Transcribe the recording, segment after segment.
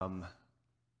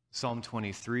Psalm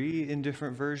 23 in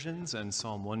different versions and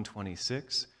Psalm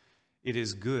 126. It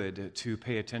is good to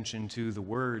pay attention to the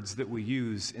words that we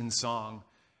use in song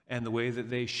and the way that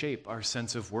they shape our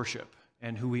sense of worship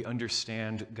and who we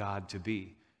understand God to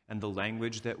be, and the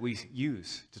language that we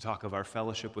use to talk of our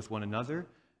fellowship with one another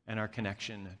and our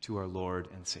connection to our Lord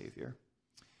and Savior.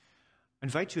 I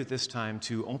invite you at this time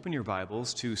to open your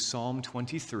Bibles to Psalm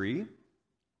 23.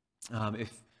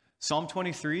 Psalm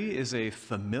 23 is a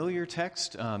familiar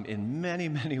text in many,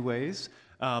 many ways,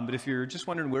 but if you're just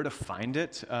wondering where to find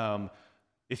it,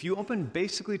 if you open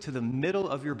basically to the middle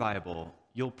of your Bible,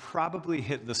 you'll probably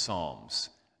hit the Psalms.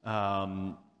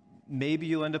 Maybe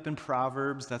you'll end up in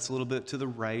Proverbs, that's a little bit to the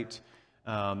right.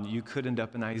 You could end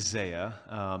up in Isaiah,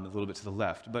 a little bit to the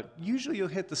left, but usually you'll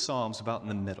hit the Psalms about in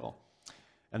the middle.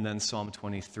 And then Psalm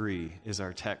 23 is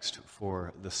our text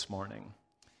for this morning.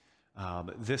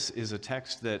 This is a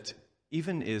text that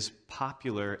even is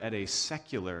popular at a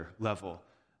secular level.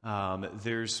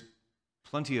 There's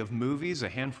plenty of movies, a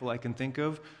handful I can think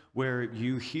of, where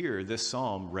you hear this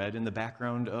psalm read in the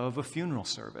background of a funeral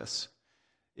service.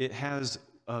 It has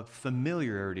a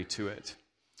familiarity to it,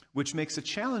 which makes a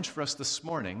challenge for us this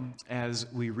morning as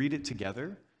we read it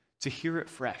together to hear it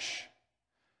fresh,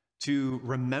 to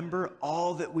remember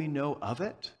all that we know of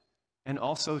it, and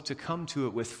also to come to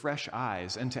it with fresh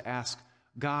eyes and to ask,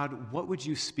 God, what would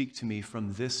you speak to me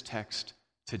from this text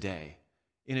today?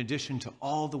 In addition to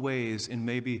all the ways in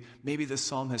maybe this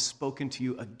psalm has spoken to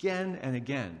you again and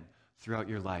again throughout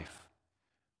your life.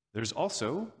 There's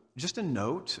also, just a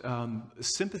note,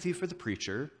 sympathy for the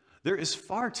preacher. There is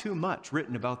far too much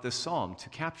written about this psalm to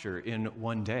capture in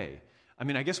one day. I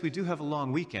mean, I guess we do have a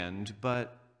long weekend,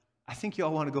 but I think you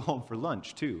all want to go home for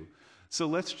lunch too. So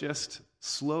let's just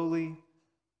slowly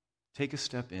take a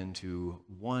step into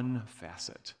one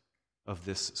facet of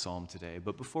this psalm today.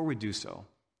 But before we do so,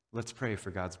 let's pray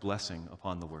for God's blessing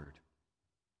upon the word.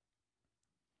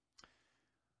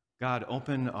 God,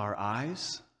 open our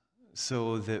eyes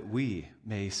so that we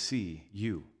may see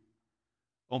you.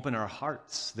 Open our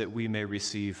hearts that we may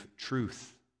receive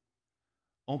truth.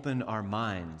 Open our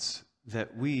minds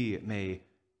that we may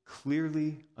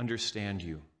clearly understand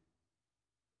you.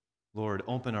 Lord,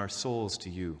 open our souls to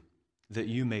you, that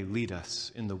you may lead us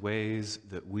in the ways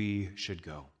that we should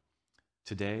go,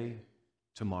 today,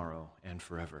 tomorrow, and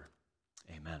forever.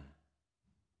 Amen.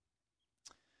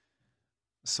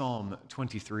 Psalm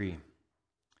 23.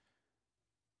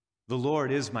 The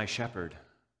Lord is my shepherd.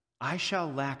 I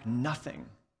shall lack nothing.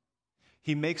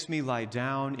 He makes me lie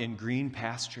down in green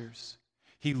pastures.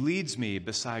 He leads me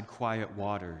beside quiet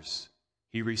waters.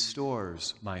 He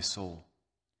restores my soul.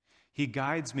 He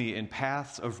guides me in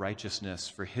paths of righteousness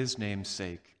for his name's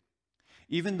sake.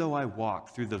 Even though I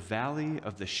walk through the valley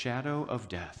of the shadow of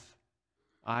death,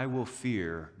 I will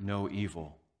fear no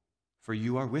evil, for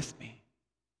you are with me.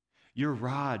 Your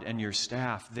rod and your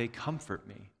staff, they comfort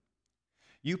me.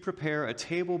 You prepare a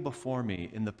table before me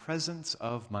in the presence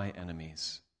of my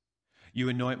enemies. You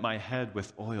anoint my head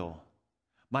with oil.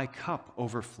 My cup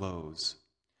overflows.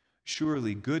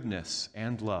 Surely goodness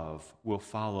and love will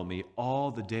follow me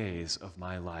all the days of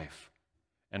my life,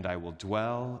 and I will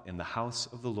dwell in the house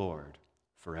of the Lord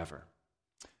forever.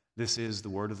 This is the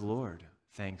word of the Lord.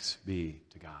 Thanks be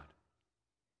to God.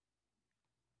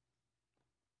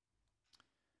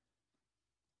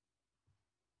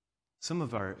 Some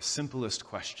of our simplest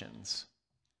questions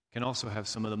can also have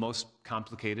some of the most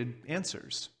complicated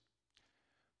answers.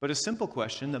 But a simple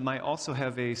question that might also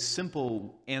have a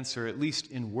simple answer, at least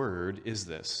in word, is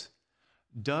this: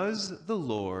 does the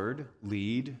Lord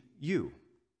lead you?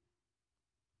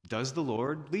 Does the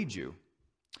Lord lead you?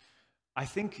 I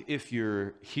think if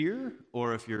you're here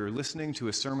or if you're listening to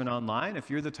a sermon online,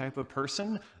 if you're the type of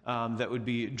person that would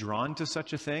be drawn to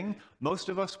such a thing, most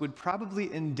of us would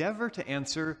probably endeavor to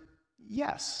answer,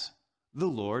 yes, the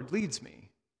Lord leads me.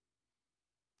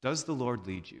 Does the Lord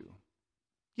lead you?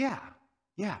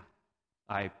 Yeah,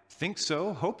 I think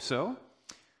so, hope so.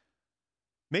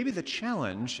 Maybe the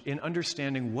challenge in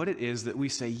understanding what it is that we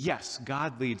say, yes,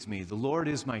 God leads me, the Lord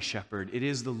is my shepherd, it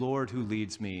is the Lord who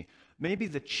leads me. Maybe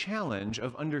the challenge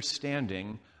of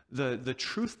understanding the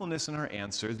truthfulness in our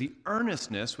answer, the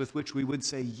earnestness with which we would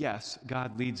say, yes,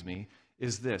 God leads me,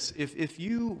 is this. If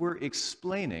you were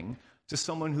explaining to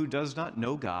someone who does not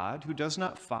know God, who does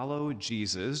not follow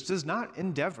Jesus, does not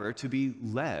endeavor to be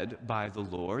led by the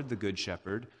Lord, the Good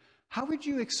Shepherd, how would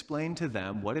you explain to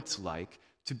them what it's like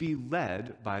to be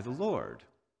led by the Lord?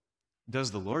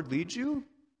 Does the Lord lead you?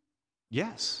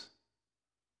 Yes.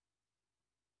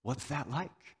 What's that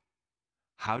like?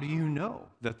 How do you know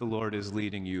that the Lord is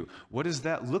leading you? What does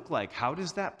that look like? How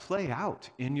does that play out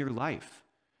in your life?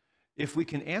 If we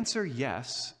can answer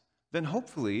yes, then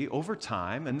hopefully over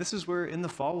time, and this is where in the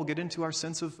fall we'll get into our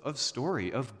sense of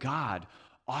story, of God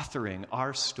authoring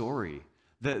our story,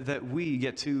 that we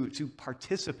get to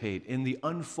participate in the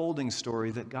unfolding story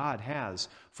that God has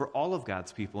for all of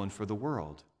God's people and for the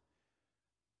world.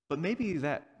 But maybe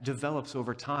that develops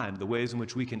over time, the ways in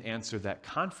which we can answer that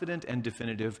confident and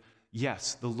definitive,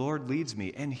 yes, the Lord leads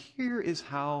me, and here is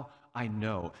how I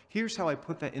know. Here's how I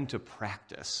put that into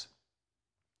practice.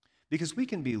 Because we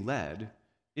can be led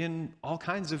in all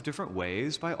kinds of different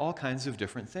ways by all kinds of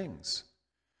different things.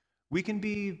 We can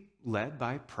be led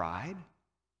by pride.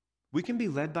 We can be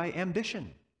led by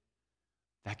ambition.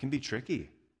 That can be tricky.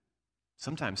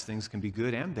 Sometimes things can be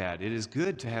good and bad. It is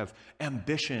good to have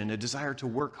ambition, a desire to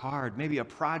work hard, maybe a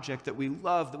project that we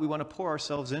love, that we want to pour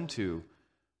ourselves into.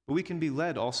 But we can be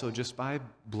led also just by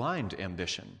blind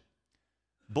ambition.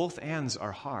 Both ands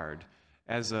are hard.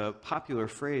 As a popular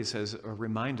phrase has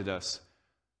reminded us,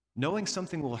 knowing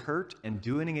something will hurt and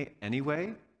doing it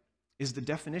anyway is the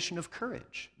definition of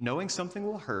courage. Knowing something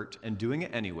will hurt and doing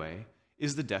it anyway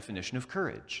is the definition of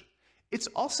courage. It's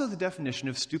also the definition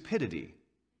of stupidity,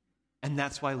 and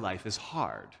that's why life is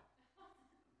hard.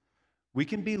 We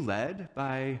can be led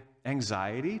by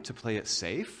anxiety to play it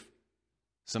safe,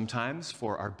 sometimes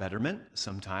for our betterment,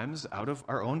 sometimes out of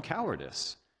our own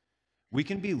cowardice. We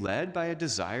can be led by a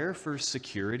desire for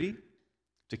security,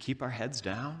 to keep our heads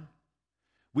down.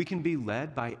 We can be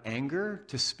led by anger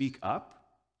to speak up,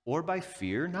 or by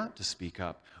fear not to speak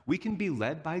up. We can be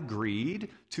led by greed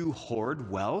to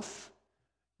hoard wealth.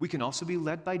 We can also be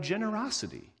led by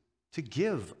generosity to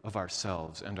give of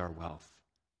ourselves and our wealth.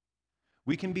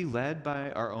 We can be led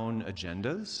by our own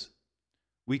agendas.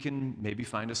 We can maybe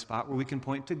find a spot where we can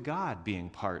point to God being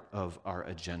part of our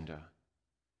agenda.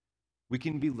 We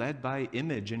can be led by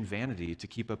image and vanity to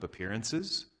keep up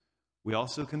appearances. We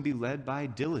also can be led by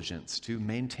diligence to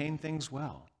maintain things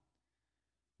well.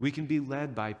 We can be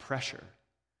led by pressure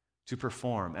to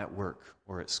perform at work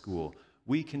or at school.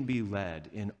 We can be led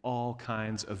in all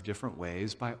kinds of different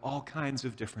ways by all kinds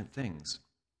of different things.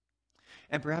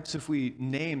 And perhaps if we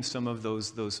name some of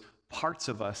those parts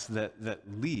of us that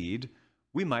lead,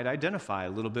 we might identify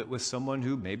a little bit with someone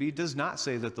who maybe does not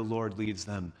say that the Lord leads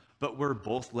them, but we're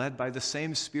both led by the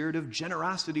same spirit of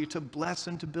generosity to bless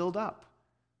and to build up.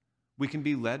 We can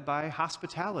be led by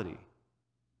hospitality,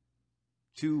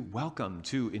 to welcome,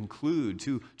 to include,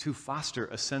 to foster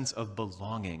a sense of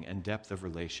belonging and depth of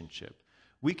relationship.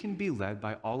 We can be led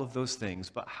by all of those things,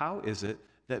 but how is it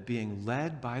that being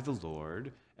led by the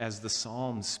Lord, as the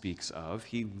Psalm speaks of,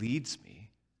 He leads me,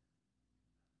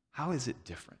 how is it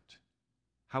different?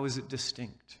 How is it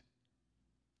distinct?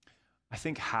 I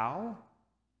think how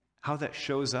that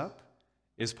shows up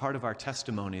is part of our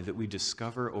testimony that we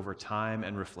discover over time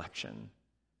and reflection.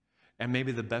 And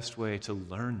maybe the best way to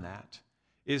learn that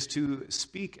is to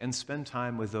speak and spend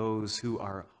time with those who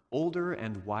are older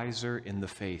and wiser in the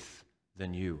faith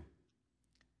than you.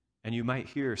 And you might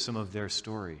hear some of their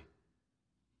story,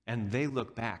 and they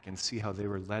look back and see how they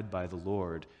were led by the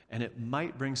Lord, and it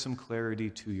might bring some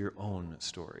clarity to your own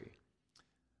story.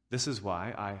 This is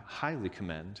why I highly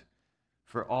commend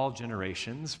for all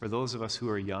generations, for those of us who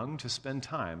are young, to spend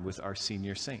time with our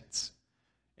senior saints,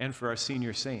 and for our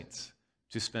senior saints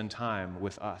to spend time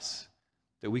with us,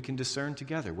 that we can discern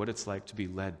together what it's like to be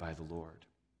led by the Lord.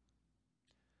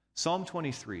 Psalm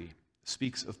 23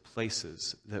 speaks of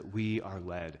places that we are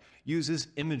led, uses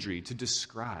imagery to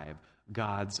describe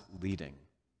God's leading.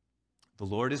 The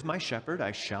Lord is my shepherd,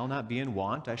 I shall not be in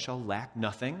want, I shall lack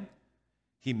nothing.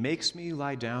 He makes me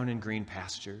lie down in green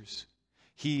pastures.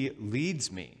 He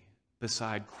leads me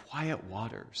beside quiet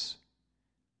waters.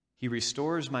 He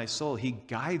restores my soul. He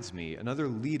guides me, another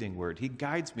leading word. He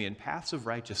guides me in paths of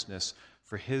righteousness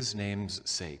for His name's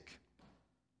sake.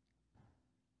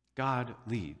 God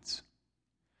leads.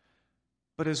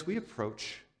 But as we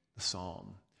approach the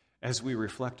psalm, as we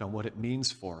reflect on what it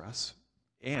means for us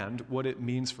and what it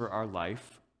means for our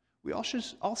life, we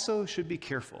also should be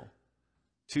careful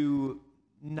to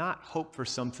not hope for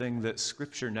something that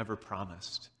Scripture never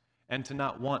promised and to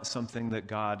not want something that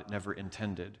God never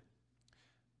intended.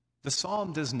 The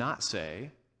psalm does not say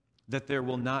that there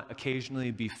will not occasionally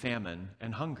be famine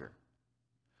and hunger,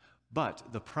 but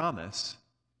the promise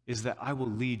is that I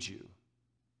will lead you.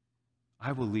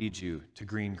 I will lead you to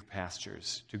green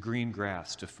pastures, to green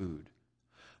grass, to food.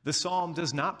 The psalm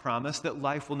does not promise that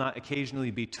life will not occasionally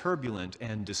be turbulent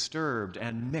and disturbed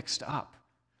and mixed up,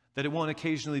 that it won't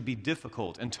occasionally be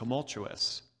difficult and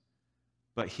tumultuous.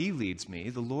 But He leads me,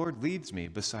 the Lord leads me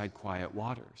beside quiet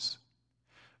waters.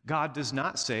 God does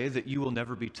not say that you will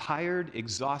never be tired,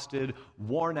 exhausted,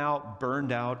 worn out,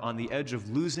 burned out, on the edge of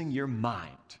losing your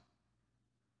mind.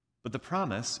 But the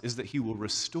promise is that he will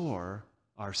restore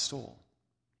our soul.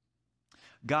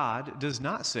 God does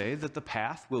not say that the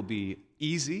path will be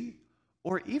easy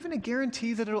or even a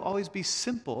guarantee that it'll always be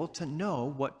simple to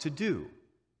know what to do.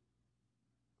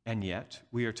 And yet,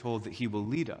 we are told that he will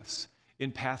lead us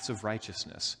in paths of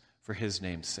righteousness for his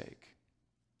name's sake.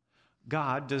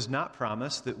 God does not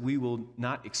promise that we will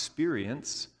not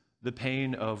experience the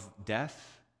pain of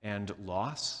death and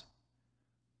loss,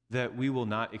 that we will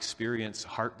not experience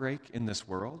heartbreak in this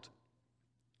world.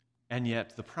 And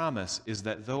yet the promise is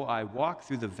that though I walk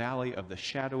through the valley of the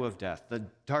shadow of death, the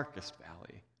darkest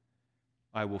valley,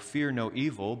 I will fear no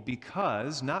evil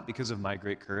because, not because of my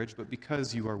great courage, but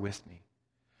because you are with me.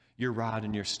 Your rod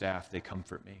and your staff, they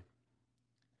comfort me.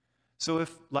 So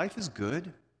if life is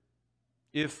good,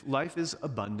 if life is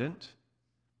abundant,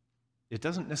 it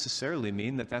doesn't necessarily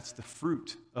mean that that's the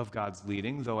fruit of God's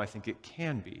leading, though I think it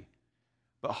can be.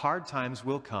 But hard times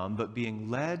will come, but being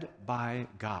led by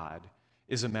God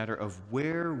is a matter of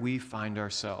where we find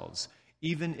ourselves,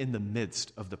 even in the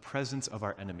midst of the presence of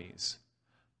our enemies.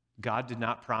 God did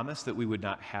not promise that we would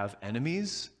not have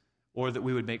enemies or that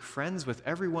we would make friends with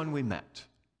everyone we met,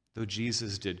 though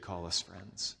Jesus did call us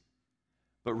friends.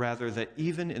 But rather that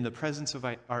even in the presence of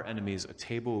our enemies, a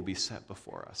table will be set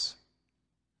before us.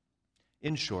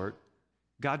 In short,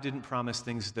 God didn't promise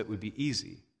things that would be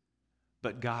easy,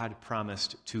 but God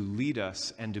promised to lead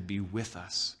us and to be with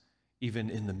us, even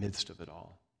in the midst of it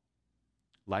all.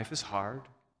 Life is hard,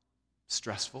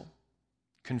 stressful,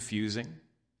 confusing,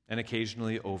 and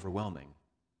occasionally overwhelming.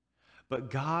 But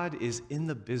God is in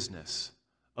the business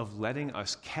of letting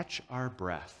us catch our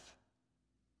breath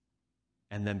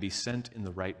and then be sent in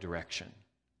the right direction.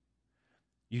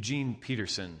 Eugene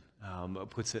Peterson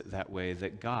puts it that way,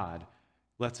 that God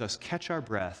lets us catch our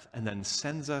breath and then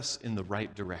sends us in the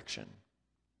right direction.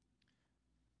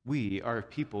 We are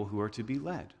people who are to be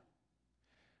led.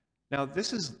 Now,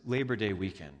 this is Labor Day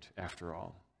weekend, after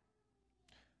all.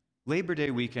 Labor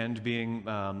Day weekend being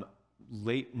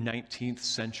late 19th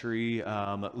century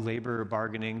labor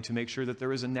bargaining to make sure that there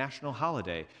was a national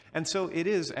holiday. And so it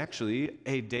is actually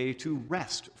a day to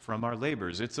rest from our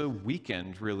labors. It's a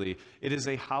weekend, really. It is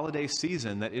a holiday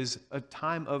season that is a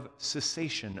time of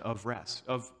cessation of rest,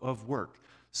 of work,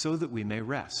 so that we may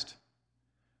rest.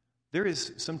 There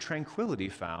is some tranquility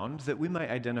found that we might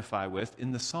identify with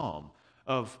in the psalm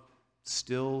of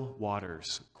still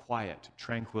waters, quiet,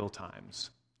 tranquil times,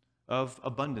 of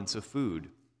abundance of food,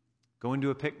 going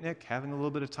to a picnic, having a little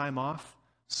bit of time off.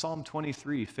 Psalm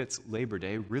 23 fits Labor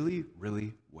Day really,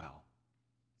 really well.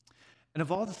 And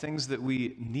of all the things that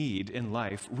we need in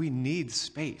life, we need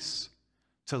space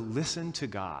to listen to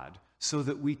God so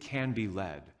that we can be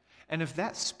led. And if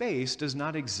that space does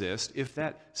not exist, if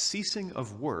that ceasing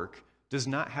of work does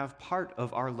not have part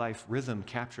of our life rhythm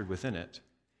captured within it,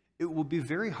 it will be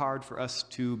very hard for us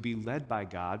to be led by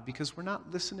God because we're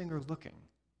not listening or looking.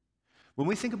 When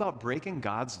we think about breaking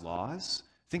God's laws,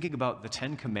 thinking about the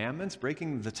 10 Commandments,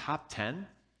 breaking the top 10,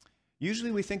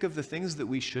 usually we think of the things that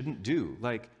we shouldn't do,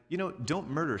 like, don't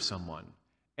murder someone.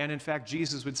 And in fact,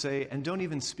 Jesus would say, and don't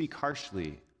even speak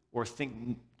harshly or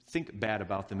think bad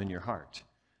about them in your heart.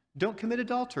 Don't commit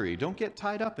adultery. Don't get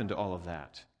tied up into all of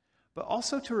that. But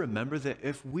also to remember that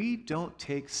if we don't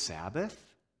take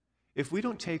Sabbath, if we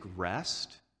don't take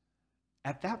rest,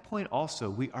 at that point also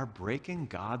we are breaking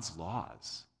God's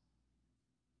laws.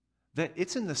 That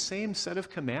it's in the same set of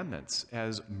commandments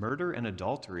as murder and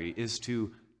adultery is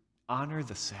to honor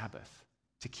the Sabbath,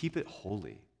 to keep it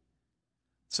holy.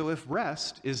 So if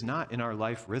rest is not in our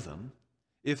life rhythm,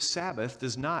 if Sabbath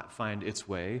does not find its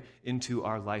way into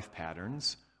our life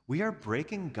patterns, we are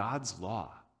breaking God's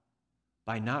law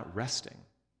by not resting.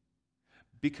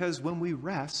 Because when we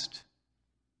rest,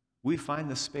 we find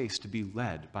the space to be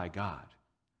led by God.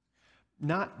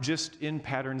 Not just in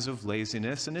patterns of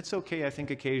laziness, and it's okay, I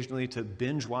think, occasionally to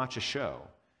binge watch a show,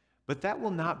 but that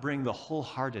will not bring the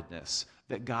wholeheartedness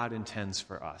that God intends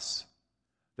for us.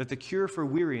 That the cure for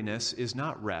weariness is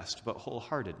not rest, but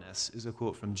wholeheartedness, is a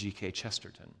quote from G.K.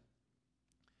 Chesterton.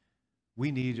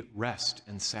 We need rest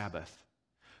and Sabbath,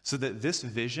 so that this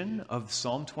vision of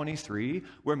Psalm 23,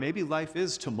 where maybe life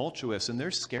is tumultuous and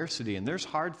there's scarcity and there's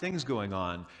hard things going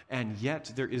on, and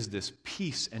yet there is this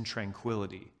peace and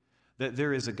tranquility, that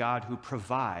there is a God who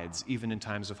provides even in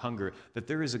times of hunger, that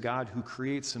there is a God who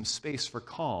creates some space for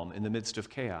calm in the midst of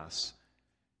chaos.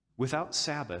 Without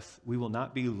Sabbath, we will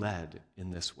not be led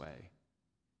in this way.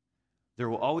 There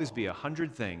will always be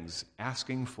 100 things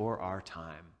asking for our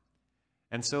time.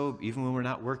 And so, even when we're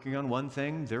not working on one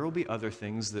thing, there will be other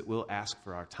things that will ask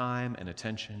for our time and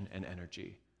attention and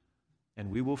energy.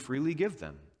 And we will freely give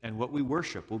them. And what we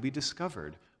worship will be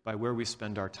discovered by where we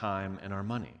spend our time and our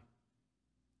money.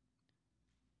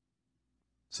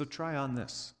 So try on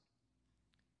this.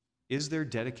 Is there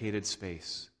dedicated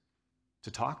space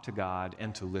to talk to God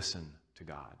and to listen to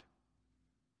God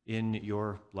in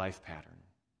your life pattern?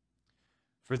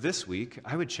 For this week,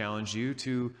 I would challenge you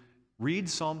to read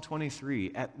Psalm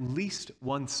 23 at least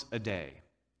once a day.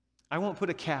 I won't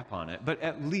put a cap on it, but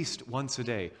at least once a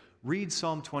day. Read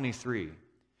Psalm 23.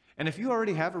 And if you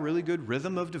already have a really good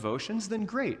rhythm of devotions, then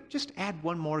great. Just add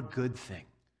one more good thing.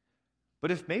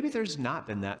 But if maybe there's not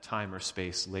been that time or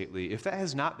space lately, if that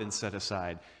has not been set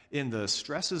aside in the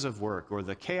stresses of work or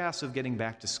the chaos of getting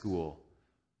back to school,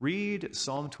 read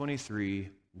Psalm 23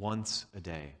 once a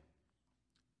day.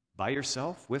 By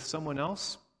yourself, with someone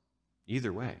else,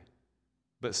 either way.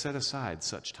 But set aside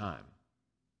such time.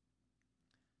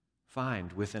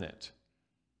 Find within it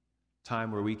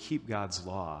time where we keep God's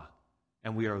law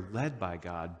and we are led by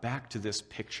God back to this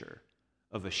picture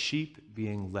of a sheep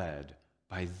being led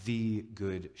by the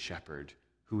Good Shepherd,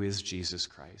 who is Jesus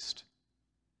Christ.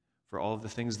 For all of the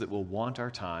things that will want our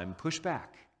time, push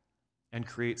back and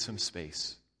create some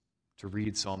space to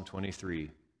read Psalm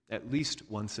 23 at least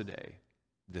once a day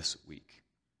this week.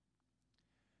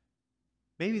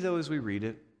 Maybe, though, as we read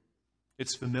it,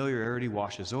 its familiarity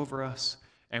washes over us,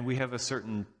 and we have a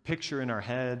certain picture in our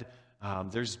head.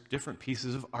 There's different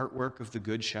pieces of artwork of the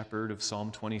Good Shepherd of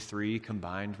Psalm 23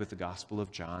 combined with the Gospel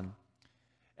of John.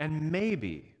 And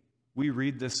maybe we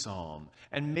read this psalm,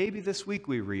 and maybe this week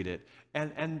we read it,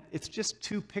 and it's just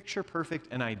too picture-perfect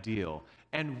and ideal.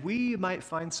 And we might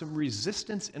find some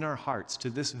resistance in our hearts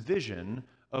to this vision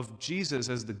of Jesus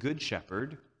as the Good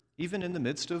Shepherd, even in the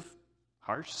midst of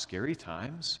harsh, scary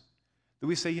times, that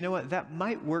we say, you know what, that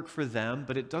might work for them,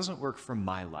 but it doesn't work for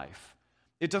my life.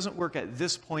 It doesn't work at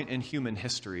this point in human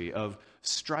history of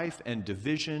strife and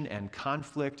division and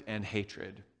conflict and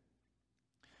hatred.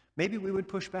 Maybe we would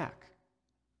push back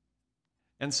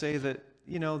and say that,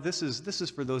 you know, this is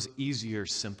for those easier,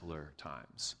 simpler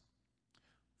times.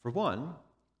 For one,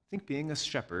 I think being a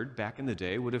shepherd back in the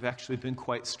day would have actually been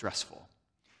quite stressful.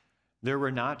 There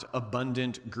were not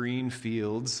abundant green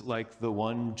fields like the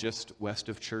one just west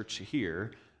of church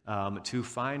here. To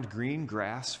find green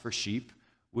grass for sheep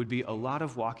would be a lot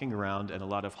of walking around and a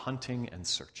lot of hunting and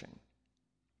searching.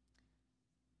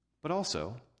 But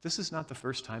also, this is not the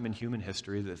first time in human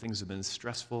history that things have been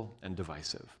stressful and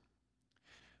divisive.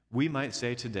 We might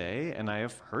say today, and I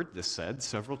have heard this said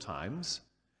several times,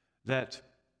 that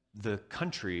the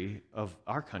country of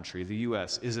our country, the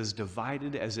U.S., is as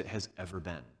divided as it has ever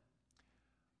been.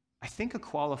 I think a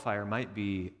qualifier might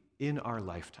be in our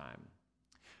lifetime.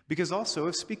 Because also,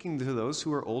 if speaking to those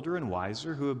who are older and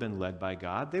wiser, who have been led by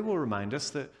God, they will remind us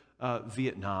that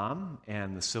Vietnam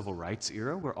and the civil rights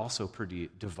era were also pretty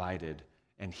divided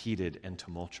and heated and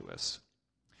tumultuous.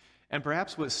 And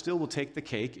perhaps what still will take the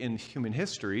cake in human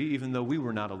history, even though we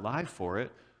were not alive for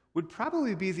it, would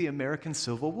probably be the American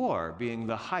Civil War, being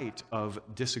the height of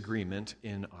disagreement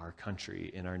in our country,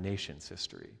 in our nation's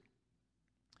history.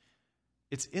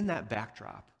 It's in that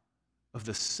backdrop of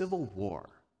the Civil War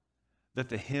that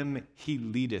the hymn, "He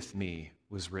Leadeth Me,"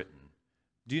 was written.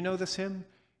 Do you know this hymn?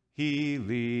 He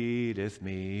leadeth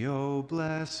me, O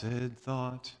blessed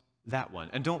thought. That one.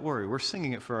 And don't worry, we're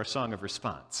singing it for our song of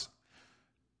response.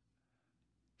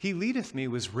 He Leadeth Me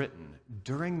was written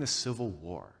during the Civil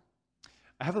War.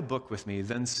 I have a book with me,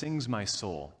 Then Sings My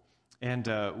Soul. And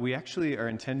we actually are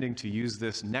intending to use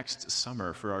this next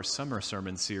summer for our summer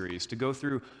sermon series to go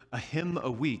through a hymn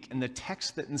a week and the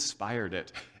text that inspired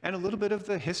it, and a little bit of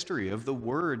the history of the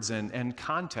words and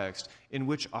context in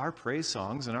which our praise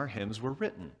songs and our hymns were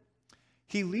written.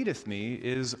 He Leadeth Me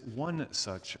is one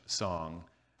such song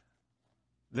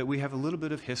that we have a little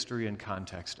bit of history and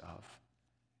context of.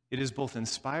 It is both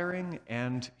inspiring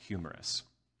and humorous.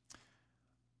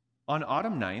 On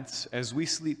autumn nights, as we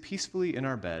sleep peacefully in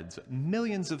our beds,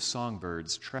 millions of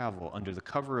songbirds travel under the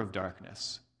cover of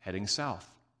darkness, heading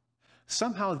south.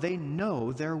 Somehow they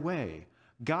know their way.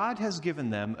 God has given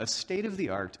them a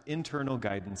state-of-the-art internal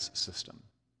guidance system.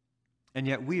 And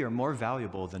yet we are more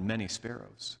valuable than many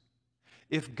sparrows.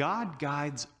 If God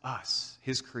guides us,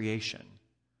 his creation,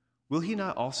 will he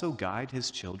not also guide his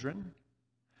children?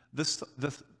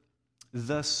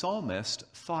 The psalmist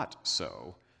thought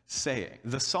so, saying,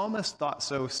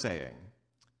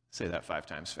 say that 5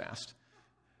 times fast.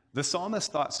 The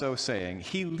psalmist thought so, saying,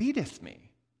 he leadeth me.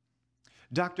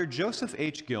 Dr. Joseph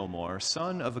H. Gilmore,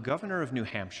 son of a governor of New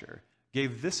Hampshire,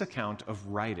 gave this account of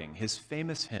writing his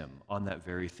famous hymn on that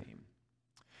very theme.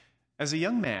 As a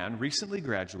young man recently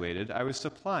graduated, I was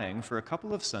supplying for a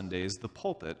couple of Sundays the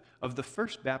pulpit of the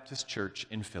First Baptist Church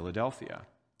in Philadelphia.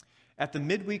 At the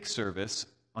midweek service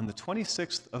on the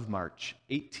 26th of March,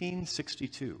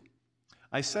 1862,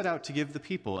 I set out to give the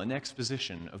people an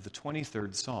exposition of the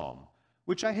 23rd Psalm,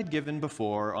 which I had given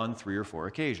before on 3 or 4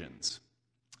 occasions.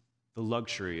 The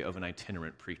luxury of an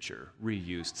itinerant preacher,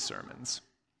 reused sermons.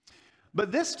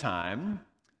 But this time,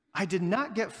 I did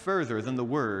not get further than the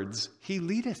words, "He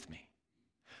leadeth me."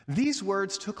 These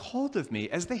words took hold of me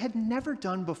as they had never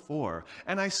done before,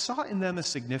 and I saw in them a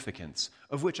significance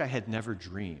of which I had never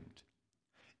dreamed.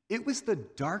 It was the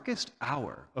darkest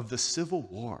hour of the Civil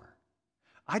War.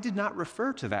 I did not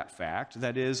refer to that fact,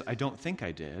 that is, I don't think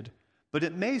I did, but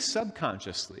it may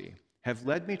subconsciously have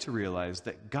led me to realize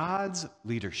that God's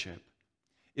leadership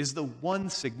is the one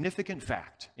significant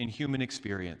fact in human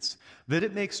experience, that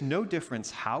it makes no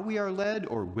difference how we are led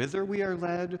or whither we are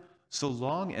led, so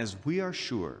long as we are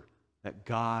sure that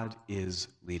God is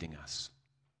leading us.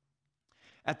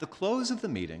 At the close of the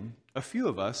meeting, a few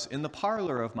of us in the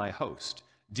parlor of my host,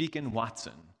 Deacon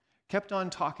Watson, kept on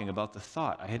talking about the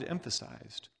thought I had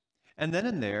emphasized. And then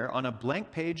and there, on a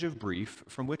blank page of brief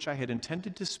from which I had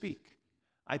intended to speak,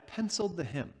 I penciled the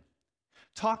hymn,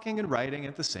 talking and writing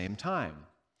at the same time,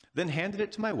 then handed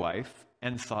it to my wife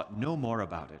and thought no more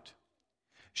about it.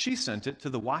 She sent it to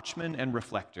the Watchman and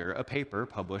Reflector, a paper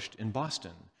published in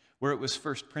Boston, where it was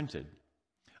first printed.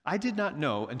 I did not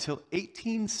know until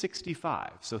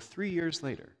 1865, so 3 years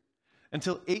later,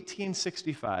 until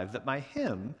 1865, that my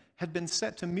hymn had been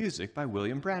set to music by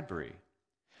William Bradbury.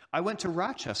 I went to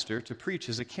Rochester to preach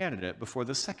as a candidate before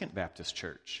the Second Baptist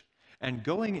Church, and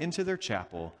going into their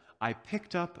chapel, I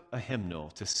picked up a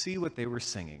hymnal to see what they were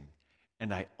singing,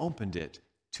 and I opened it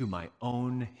to my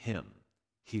own hymn,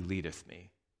 "He Leadeth Me."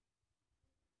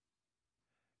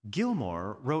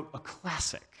 Gilmore wrote a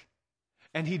classic,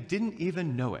 and he didn't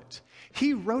even know it.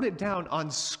 He wrote it down on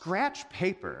scratch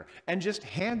paper and just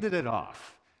handed it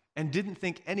off and didn't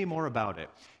think any more about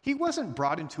it. He wasn't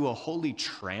brought into a holy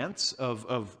trance of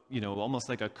almost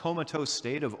like a comatose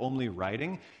state of only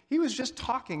writing. He was just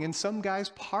talking in some guy's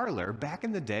parlor back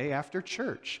in the day after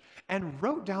church and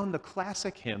wrote down the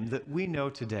classic hymn that we know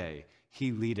today,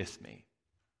 "He Leadeth Me."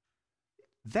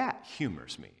 That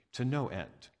humors me to no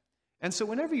end. And so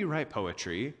whenever you write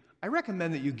poetry, I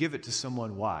recommend that you give it to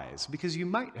someone wise, because you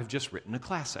might have just written a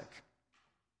classic.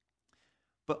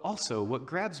 But also, what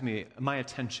grabs my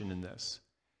attention in this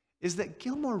is that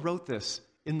Gilmore wrote this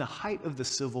in the height of the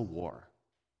Civil War,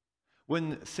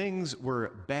 when things were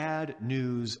bad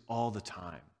news all the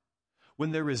time, when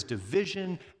there was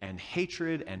division and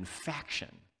hatred and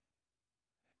faction.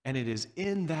 And it is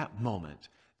in that moment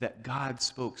that God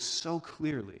spoke so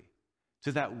clearly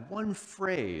to that one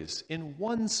phrase in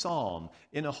one psalm,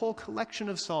 in a whole collection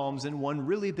of psalms in one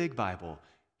really big Bible,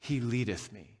 "He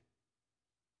leadeth me."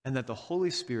 And that the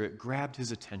Holy Spirit grabbed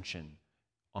his attention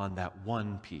on that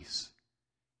one piece,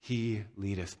 "He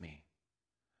leadeth me."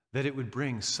 That it would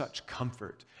bring such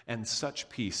comfort and such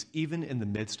peace even in the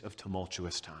midst of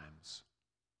tumultuous times.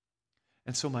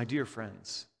 And so, my dear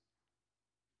friends,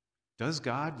 does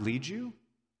God lead you?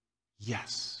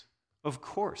 Yes. Of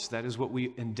course, that is what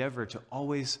we endeavor to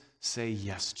always say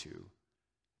yes to.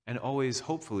 And always,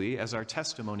 hopefully, as our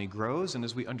testimony grows and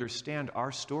as we understand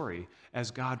our story, as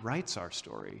God writes our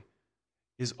story,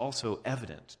 is also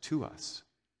evident to us.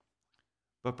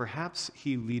 But perhaps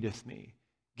 "He leadeth me"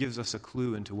 gives us a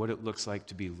clue into what it looks like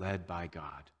to be led by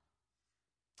God.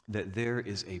 That there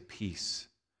is a peace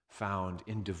found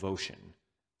in devotion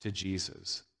to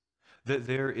Jesus. That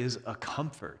there is a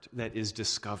comfort that is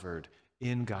discovered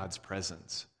in God's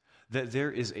presence, that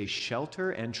there is a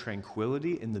shelter and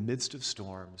tranquility in the midst of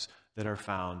storms that are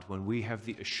found when we have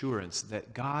the assurance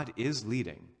that God is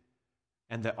leading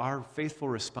and that our faithful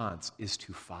response is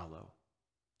to follow,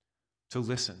 to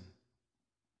listen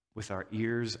with our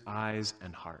ears, eyes,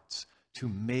 and hearts, to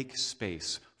make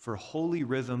space for holy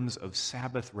rhythms of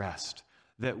Sabbath rest,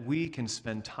 that we can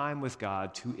spend time with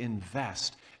God to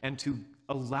invest and to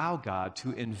allow God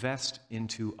to invest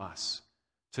into us.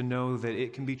 To know that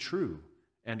it can be true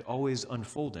and always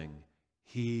unfolding,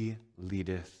 "He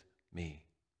leadeth me."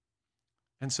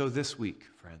 And so this week,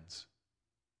 friends,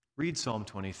 read Psalm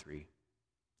 23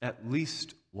 at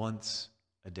least once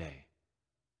a day.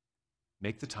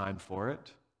 Make the time for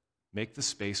it. Make the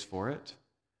space for it.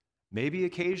 Maybe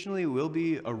occasionally will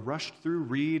be a rushed through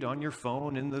read on your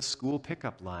phone in the school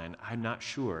pickup line. I'm not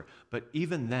sure. But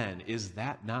even then, is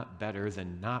that not better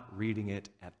than not reading it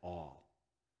at all?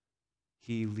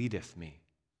 "He leadeth me."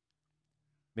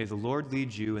 May the Lord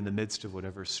lead you in the midst of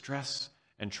whatever stress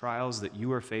and trials that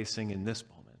you are facing in this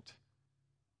moment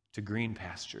to green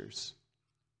pastures,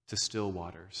 to still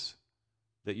waters,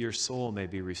 that your soul may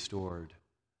be restored,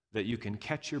 that you can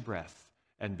catch your breath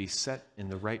and be set in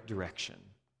the right direction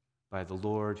by the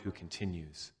Lord who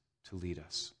continues to lead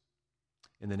us.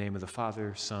 In the name of the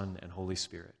Father, Son, and Holy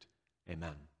Spirit,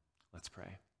 amen. Let's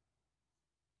pray.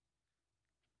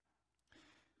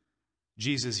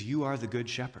 Jesus, you are the good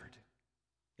shepherd,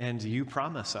 and you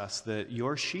promise us that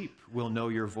your sheep will know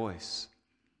your voice.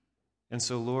 And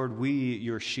so, Lord, we,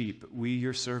 your sheep, we,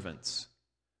 your servants,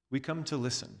 we come to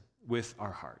listen with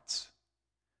our hearts,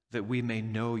 that we may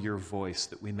know your voice,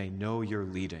 that we may know your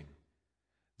leading,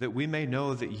 that we may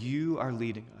know that you are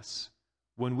leading us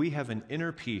when we have an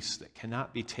inner peace that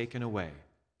cannot be taken away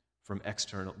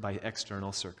by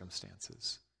external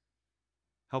circumstances.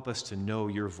 Help us to know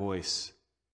your voice